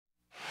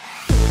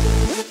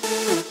I'm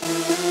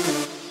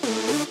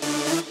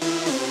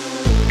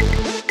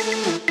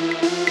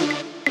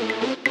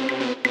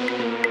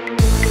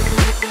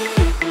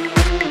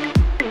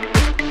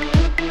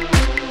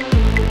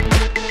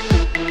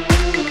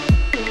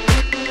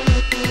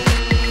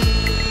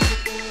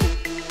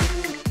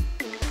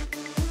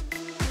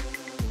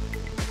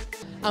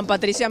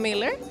Patricia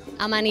Miller.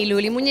 I'm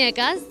Aniluli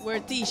Muñecas. We're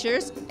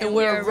Ticherts and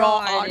we're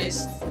raw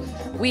artists.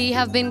 We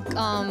have been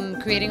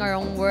creating our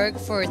own work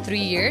for 3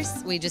 years.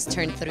 We just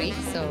turned 3,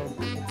 so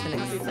it's an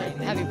exciting.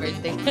 Happy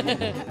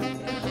birthday.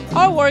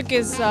 Our work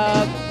is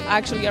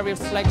actually a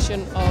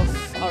reflection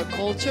of our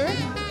culture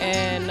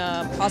and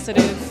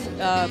positive,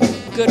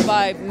 good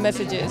vibe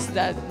messages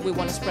that we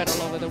want to spread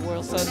all over the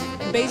world. So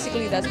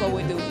basically that's what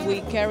we do.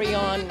 We carry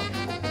on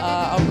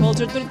our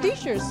culture through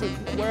t-shirts,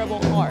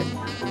 wearable art.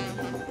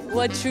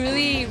 What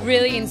truly,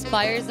 really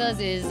inspires us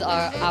is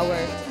our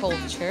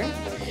culture.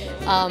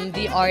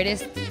 The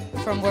artist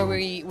from where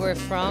we're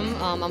from.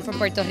 I'm from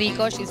Puerto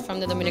Rico. She's from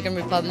the Dominican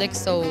Republic.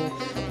 So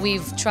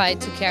we've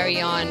tried to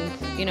carry on,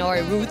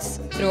 our roots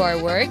through our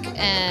work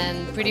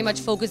and pretty much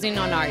focusing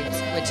on art,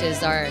 which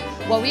is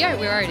what we are.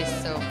 We're artists,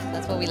 so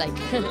that's what we like.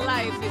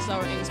 Life is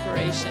our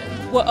inspiration.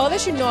 What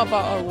others should know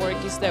about our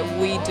work is that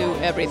we do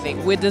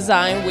everything. We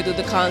design, we do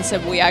the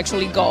concept, we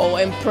actually go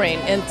and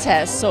print and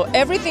test. So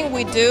everything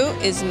we do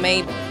is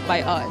made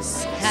by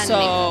us. Handmade.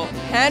 So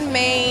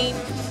handmade,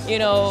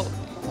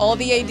 all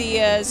the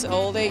ideas,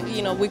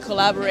 we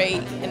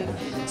collaborate. And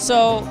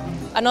so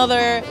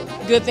another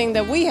good thing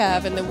that we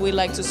have and that we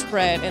like to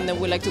spread and that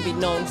we like to be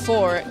known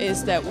for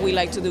is that we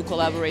like to do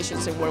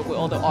collaborations and work with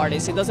other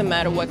artists. It doesn't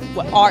matter what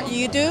art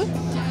you do,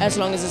 as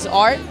long as it's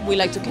art, we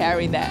like to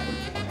carry that.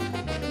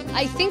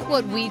 I think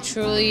what we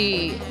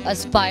truly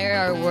aspire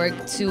our work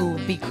to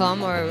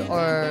become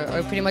or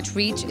pretty much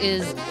reach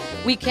is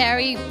we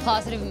carry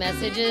positive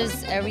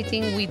messages.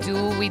 Everything we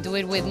do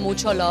it with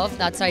mucho love.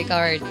 That's like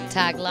our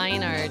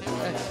tagline,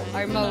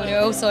 our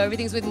motto. So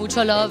everything's with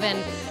mucho love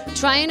and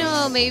trying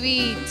to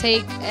maybe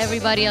take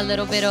everybody a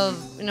little bit of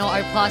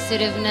our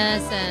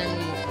positiveness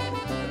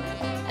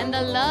and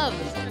the love.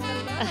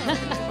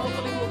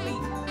 Hopefully we'll be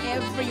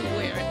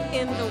everywhere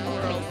in the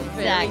world.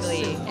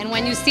 Exactly. And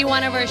when you see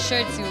one of our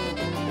shirts,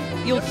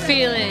 you'll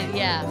feel it,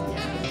 yeah.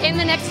 In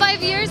the next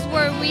 5 years,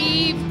 where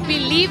we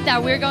believe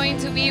that we're going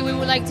to be, we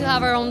would like to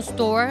have our own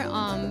store,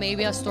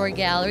 maybe a store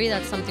gallery.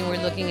 That's something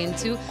we're looking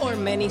into. Or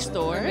many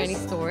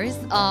stores.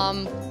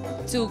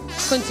 To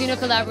continue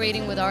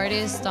collaborating with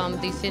artists,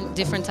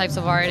 different types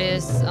of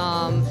artists,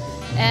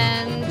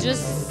 and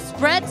just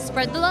spread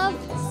the love.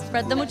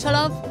 Spread the mucho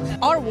love.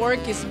 Our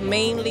work is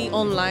mainly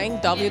online,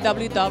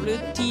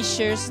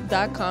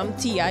 www.ticherts.com,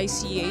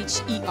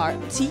 Ticherts.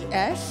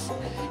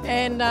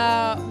 And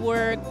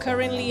we're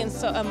currently in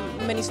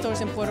many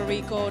stores in Puerto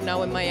Rico,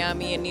 now in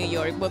Miami and New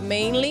York. But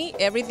mainly,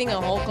 everything,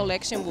 a whole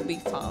collection will be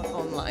found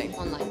online.